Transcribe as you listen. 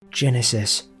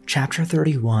Genesis chapter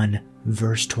 31,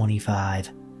 verse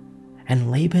 25. And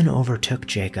Laban overtook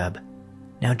Jacob.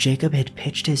 Now Jacob had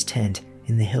pitched his tent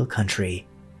in the hill country,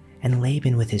 and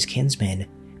Laban with his kinsmen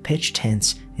pitched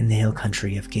tents in the hill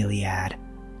country of Gilead.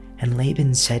 And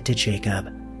Laban said to Jacob,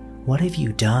 "What have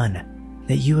you done,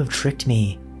 that you have tricked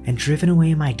me and driven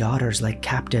away my daughters like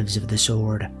captives of the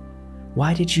sword?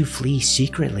 Why did you flee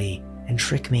secretly and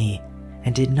trick me,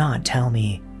 and did not tell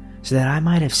me, so that I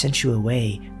might have sent you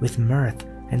away with mirth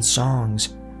and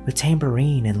songs, with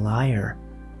tambourine and lyre?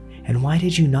 And why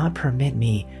did you not permit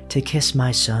me to kiss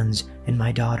my sons and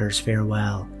my daughters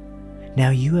farewell?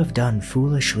 Now you have done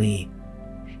foolishly.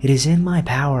 It is in my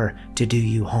power to do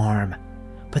you harm,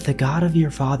 but the God of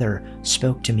your father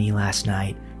spoke to me last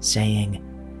night, saying,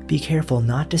 'Be careful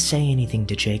not to say anything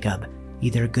to Jacob,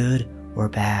 either good or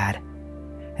bad.'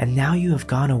 And now you have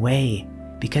gone away,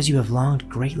 because you have longed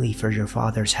greatly for your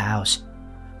father's house.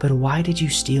 But why did you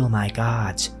steal my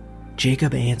gods?"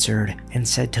 Jacob answered and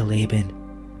said to Laban,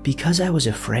 "Because I was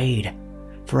afraid,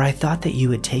 for I thought that you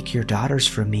would take your daughters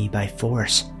from me by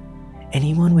force.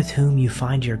 Anyone with whom you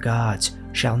find your gods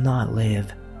shall not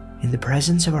live. In the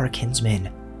presence of our kinsmen,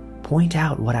 point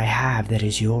out what I have that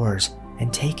is yours,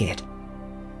 and take it."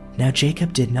 Now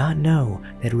Jacob did not know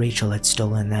that Rachel had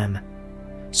stolen them.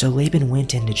 So Laban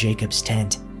went into Jacob's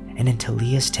tent, and into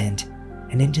Leah's tent,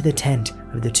 and into the tent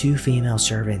of the 2 female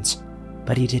servants,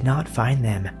 but he did not find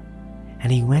them.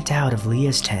 And he went out of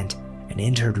Leah's tent and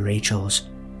entered Rachel's.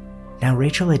 Now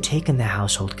Rachel had taken the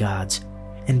household gods,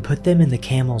 and put them in the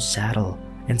camel's saddle,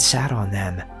 and sat on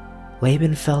them.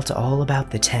 Laban felt all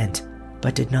about the tent,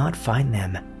 but did not find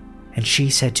them. And she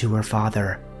said to her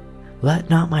father, "Let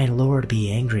not my lord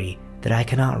be angry that I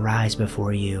cannot rise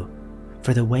before you,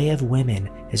 for the way of women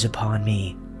is upon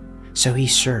me." So he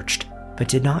searched, but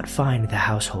did not find the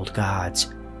household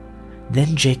gods.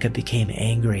 Then Jacob became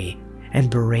angry and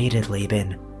berated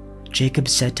Laban. Jacob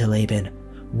said to Laban,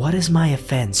 "What is my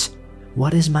offense?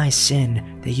 What is my sin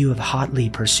that you have hotly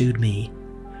pursued me?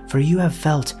 For you have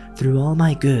felt through all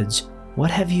my goods.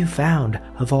 What have you found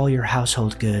of all your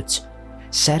household goods?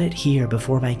 Set it here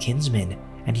before my kinsmen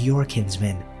and your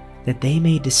kinsmen, that they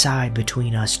may decide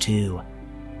between us two.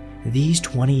 These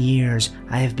 20 years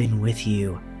I have been with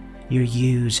you. Your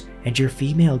ewes and your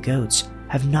female goats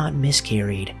have not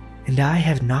miscarried, and I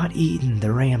have not eaten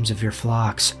the rams of your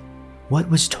flocks. What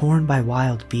was torn by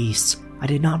wild beasts I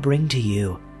did not bring to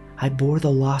you. I bore the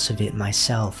loss of it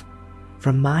myself.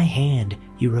 From my hand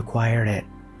you required it,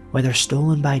 whether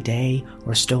stolen by day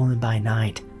or stolen by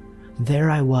night. There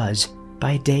I was.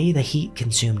 By day the heat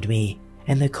consumed me,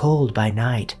 and the cold by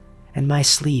night, and my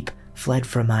sleep fled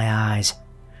from my eyes.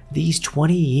 These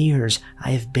 20 years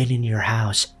I have been in your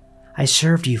house. I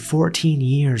served you 14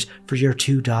 years for your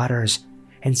 2 daughters,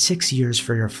 and 6 years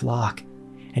for your flock,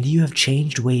 and you have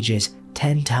changed wages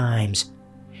 10 times.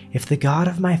 If the God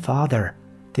of my father,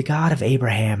 the God of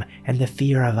Abraham and the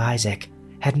fear of Isaac,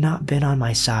 had not been on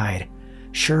my side,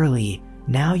 surely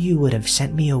now you would have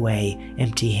sent me away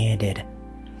empty-handed.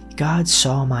 God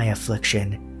saw my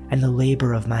affliction and the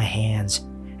labor of my hands,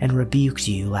 and rebuked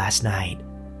you last night."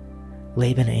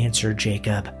 Laban answered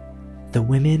Jacob, "The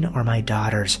women are my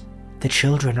daughters, the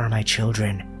children are my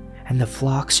children, and the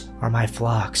flocks are my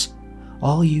flocks.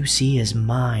 All you see is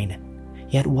mine.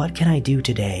 Yet what can I do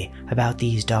today about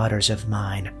these daughters of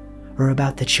mine, or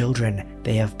about the children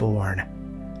they have borne?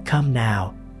 Come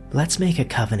now, let's make a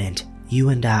covenant, you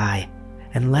and I,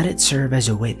 and let it serve as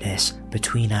a witness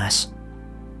between us."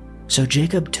 So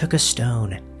Jacob took a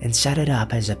stone and set it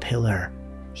up as a pillar.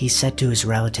 He said to his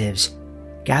relatives,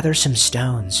 "Gather some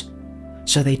stones."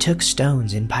 So they took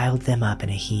stones and piled them up in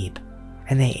a heap,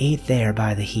 and they ate there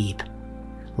by the heap.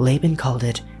 Laban called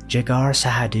it Jegar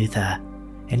Sahadutha,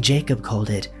 and Jacob called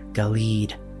it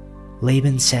Gilead.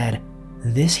 Laban said,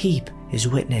 "This heap is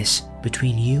witness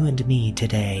between you and me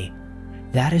today."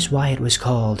 That is why it was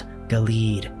called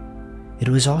Gilead. It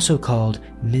was also called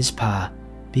Mizpah,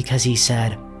 because he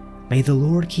said, "May the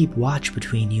Lord keep watch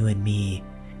between you and me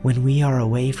when we are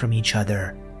away from each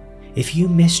other. If you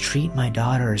mistreat my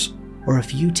daughters, or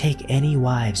if you take any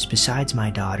wives besides my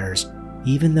daughters,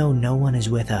 even though no one is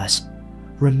with us,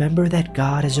 remember that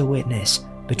God is a witness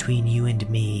between you and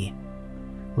me."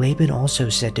 Laban also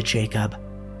said to Jacob,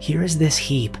 "Here is this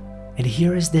heap, and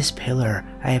here is this pillar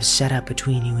I have set up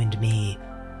between you and me.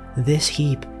 This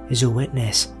heap is a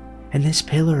witness, and this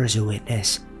pillar is a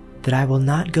witness, that I will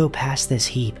not go past this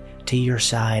heap to your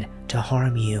side to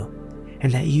harm you,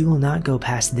 and that you will not go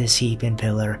past this heap and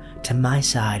pillar to my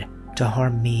side to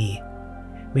harm me.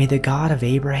 May the God of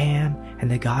Abraham and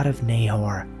the God of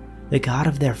Nahor, the God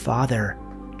of their father,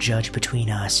 judge between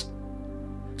us."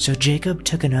 So Jacob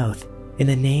took an oath in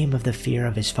the name of the fear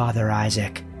of his father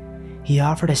Isaac. He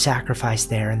offered a sacrifice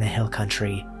there in the hill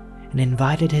country and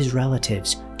invited his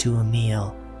relatives to a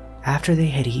meal. After they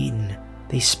had eaten,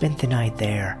 they spent the night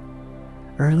there.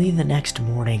 Early the next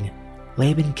morning,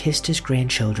 Laban kissed his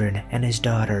grandchildren and his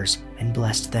daughters and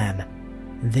blessed them.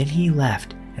 Then he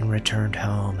left and returned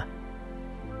home.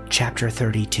 Chapter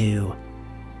 32.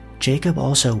 Jacob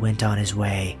also went on his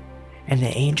way, and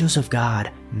the angels of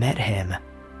God met him.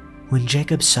 When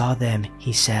Jacob saw them,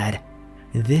 he said,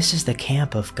 "This is the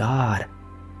camp of God."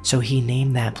 So he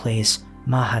named that place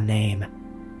Mahanaim.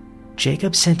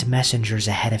 Jacob sent messengers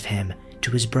ahead of him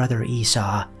to his brother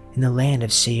Esau in the land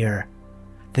of Seir,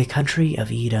 the country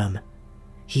of Edom.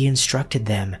 He instructed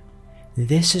them,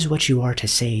 "This is what you are to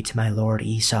say to my lord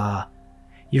Esau.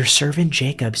 Your servant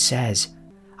Jacob says,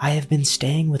 I have been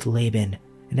staying with Laban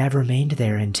and have remained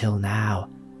there until now.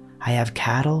 I have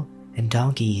cattle and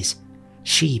donkeys,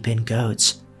 sheep and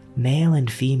goats, male and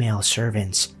female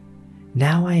servants.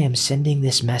 Now I am sending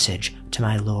this message to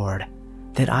my lord,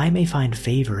 that I may find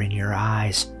favor in your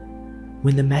eyes."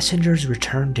 When the messengers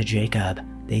returned to Jacob,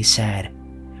 they said,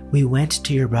 "We went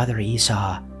to your brother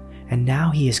Esau, and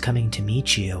now he is coming to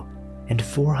meet you, and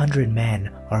 400 men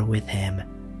are with him."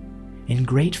 In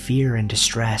great fear and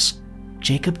distress,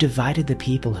 Jacob divided the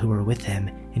people who were with him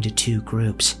into 2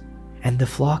 groups, and the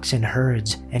flocks and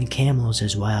herds and camels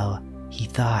as well. He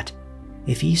thought,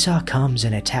 if Esau comes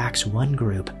and attacks one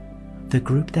group, the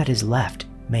group that is left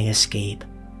may escape.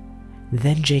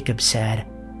 Then Jacob said,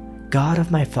 "God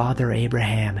of my father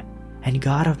Abraham, and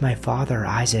God of my father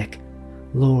Isaac,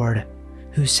 Lord,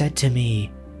 who said to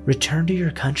me, 'Return to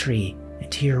your country and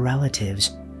to your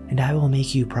relatives, and I will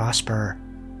make you prosper,'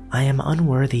 I am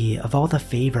unworthy of all the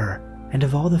favor and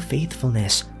of all the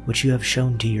faithfulness which you have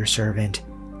shown to your servant.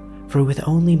 For with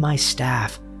only my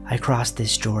staff I crossed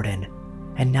this Jordan,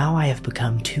 and now I have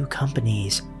become 2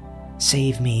 companies.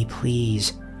 Save me,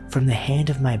 please, from the hand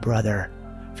of my brother,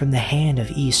 from the hand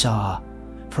of Esau,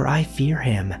 for I fear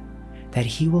him, that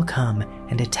he will come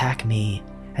and attack me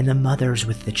and the mothers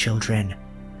with the children.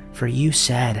 For you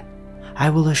said, I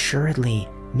will assuredly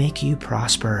make you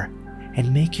prosper,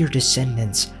 and make your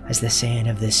descendants as the sand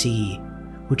of the sea,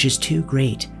 which is too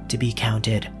great to be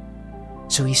counted."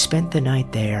 So he spent the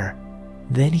night there.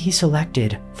 Then he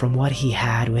selected from what he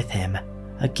had with him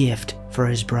a gift for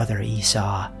his brother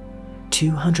Esau,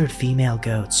 200 female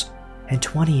goats and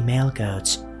 20 male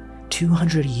goats,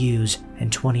 200 ewes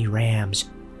and 20 rams,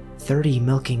 30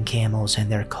 milking camels and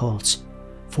their colts,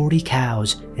 40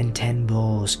 cows and 10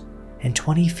 bulls, and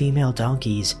 20 female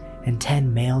donkeys and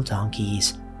 10 male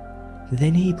donkeys.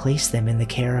 Then he placed them in the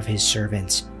care of his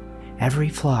servants, every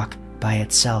flock by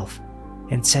itself,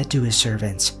 and said to his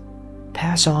servants,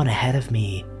 "Pass on ahead of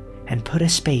me, and put a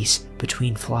space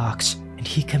between flocks." And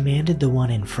he commanded the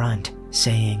one in front,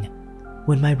 saying,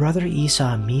 "When my brother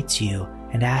Esau meets you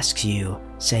and asks you,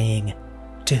 saying,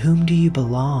 'To whom do you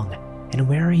belong, and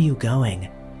where are you going,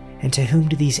 and to whom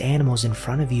do these animals in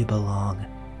front of you belong?'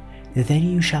 Then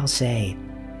you shall say,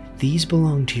 'These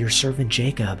belong to your servant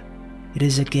Jacob. It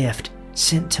is a gift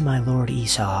sent to my lord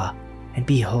Esau, and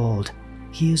behold,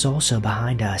 he is also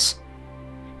behind us.'"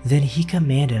 Then he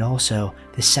commanded also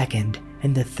the second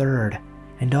and the third,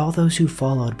 and all those who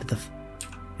followed the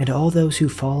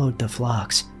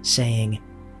flocks, saying,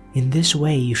 "In this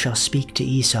way you shall speak to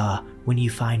Esau when you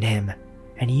find him,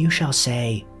 and you shall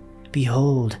say,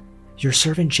 'Behold, your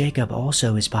servant Jacob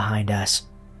also is behind us,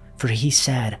 for he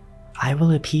said, I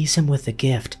will appease him with the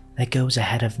gift that goes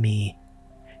ahead of me.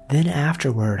 Then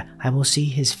afterward I will see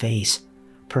his face,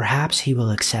 perhaps he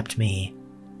will accept me.'"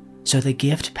 So the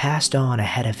gift passed on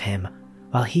ahead of him,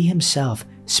 while he himself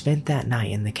spent that night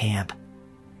in the camp.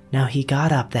 Now he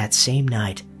got up that same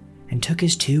night, and took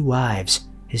his 2 wives,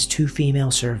 his 2 female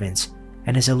servants,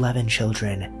 and his 11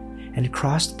 children, and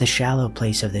crossed the shallow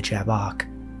place of the Jabbok.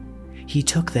 He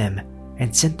took them,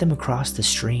 and sent them across the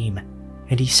stream,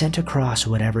 and he sent across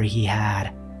whatever he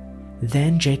had.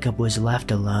 Then Jacob was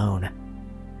left alone,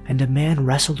 and a man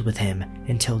wrestled with him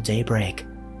until daybreak.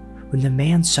 When the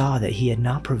man saw that he had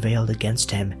not prevailed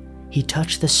against him, he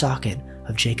touched the socket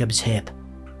of Jacob's hip,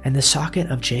 and the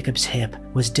socket of Jacob's hip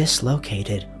was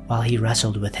dislocated while he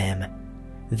wrestled with him.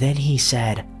 Then he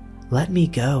said, "Let me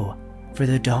go, for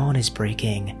the dawn is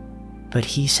breaking." But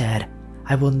he said,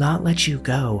 "I will not let you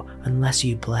go unless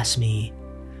you bless me."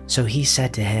 So he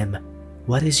said to him,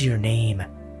 "What is your name?"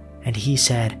 And he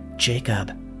said,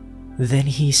 "Jacob." Then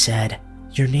he said,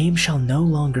 "Your name shall no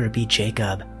longer be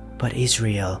Jacob, but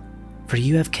Israel, for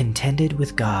you have contended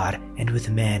with God and with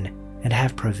men, and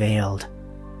have prevailed."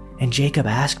 And Jacob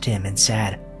asked him and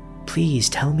said, "Please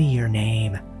tell me your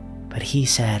name." But he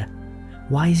said,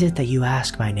 "Why is it that you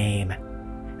ask my name?"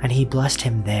 And he blessed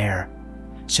him there.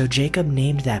 So Jacob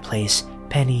named that place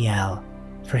Peniel,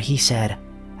 for he said,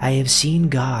 "I have seen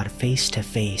God face to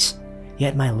face,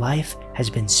 yet my life has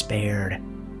been spared."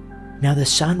 Now the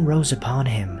sun rose upon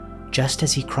him just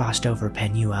as he crossed over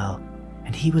Penuel,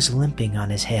 and he was limping on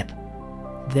his hip.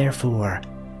 Therefore,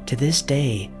 to this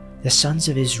day, the sons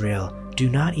of Israel do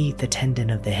not eat the tendon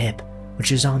of the hip,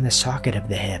 which is on the socket of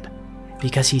the hip,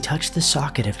 because he touched the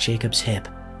socket of Jacob's hip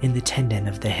in the tendon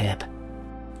of the hip.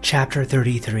 Chapter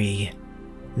 33.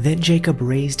 Then Jacob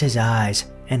raised his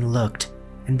eyes and looked,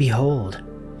 and behold,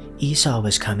 Esau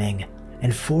was coming,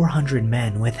 and 400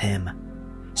 men with him.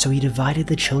 So he divided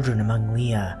the children among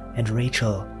Leah and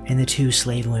Rachel and the 2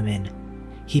 slave women.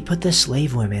 He put the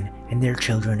slave women and their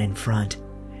children in front,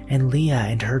 and Leah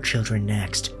and her children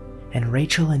next, and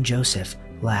Rachel and Joseph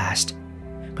last.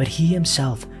 But he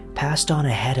himself passed on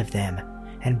ahead of them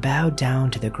and bowed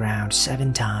down to the ground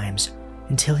 7 times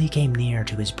until he came near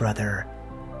to his brother.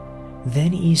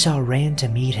 Then Esau ran to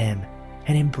meet him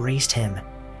and embraced him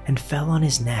and fell on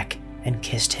his neck and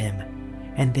kissed him,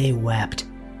 and they wept.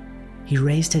 He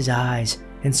raised his eyes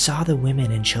and saw the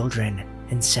women and children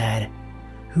and said,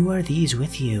 "Who are these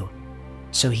with you?"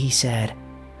 So he said,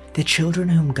 "The children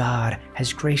whom God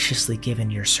has graciously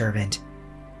given your servant."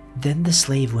 Then the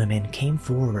slave women came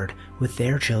forward with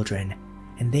their children,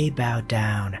 and they bowed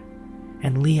down.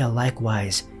 And Leah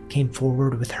likewise came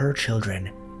forward with her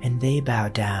children, and they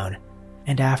bowed down.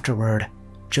 And afterward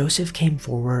Joseph came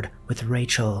forward with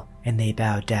Rachel, and they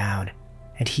bowed down.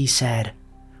 And he said,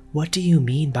 "What do you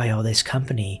mean by all this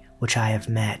company which I have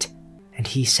met?" And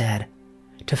he said,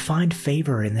 "To find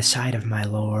favor in the sight of my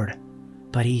lord."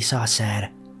 But Esau said,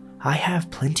 "I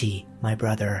have plenty, my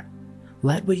brother.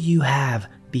 Let what you have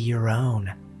be your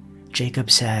own."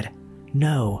 Jacob said,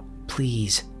 "No,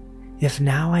 please. If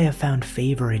now I have found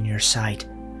favor in your sight,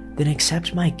 then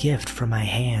accept my gift from my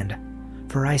hand.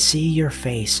 For I see your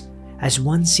face as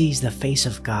one sees the face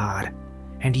of God,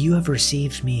 and you have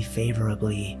received me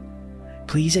favorably.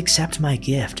 Please accept my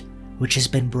gift, which has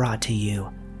been brought to you,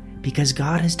 because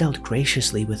God has dealt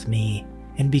graciously with me,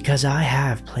 and because I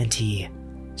have plenty."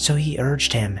 So he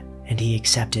urged him, and he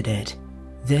accepted it.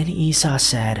 Then Esau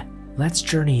said, "Let's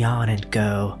journey on and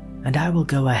go, and I will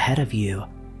go ahead of you."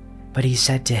 But he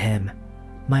said to him,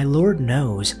 "My lord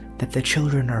knows that the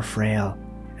children are frail,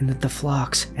 and that the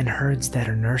flocks and herds that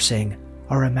are nursing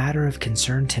are a matter of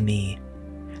concern to me.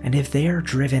 And if they are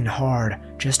driven hard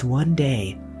just one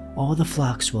day, all the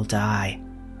flocks will die.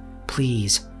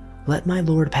 Please, let my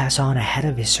lord pass on ahead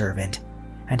of his servant,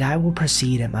 and I will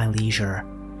proceed at my leisure,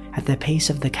 at the pace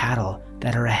of the cattle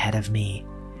that are ahead of me,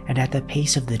 and at the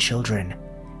pace of the children,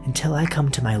 until I come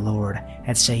to my lord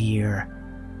at Seir."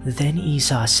 Then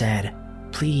Esau said,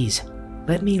 "Please,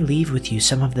 let me leave with you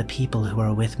some of the people who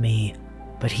are with me."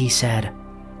 But he said,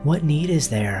 "What need is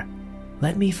there?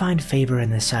 Let me find favor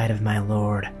in the sight of my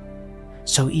lord."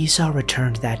 So Esau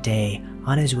returned that day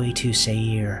on his way to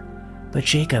Seir, but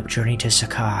Jacob journeyed to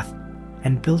Succoth,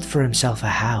 and built for himself a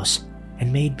house,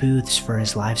 and made booths for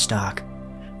his livestock.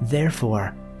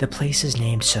 Therefore the place is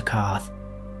named Succoth.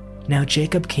 Now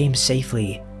Jacob came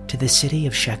safely to the city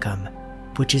of Shechem,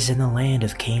 which is in the land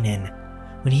of Canaan,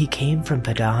 when he came from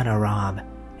Padan Aram,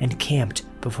 and camped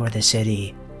before the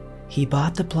city. He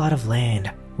bought the plot of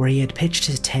land where he had pitched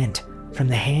his tent from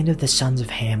the hand of the sons of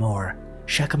Hamor,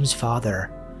 Shechem's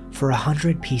father, for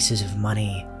 100 pieces of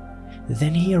money.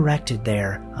 Then he erected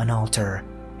there an altar,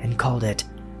 and called it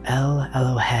El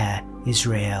Elohe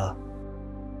Israel.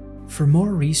 For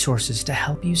more resources to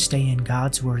help you stay in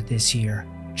God's Word this year,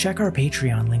 check our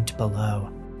Patreon linked below.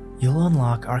 You'll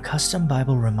unlock our custom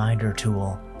Bible reminder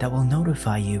tool that will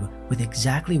notify you with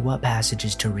exactly what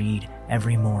passages to read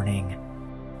every morning.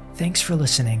 Thanks for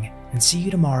listening, and see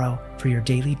you tomorrow for your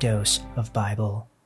daily dose of Bible.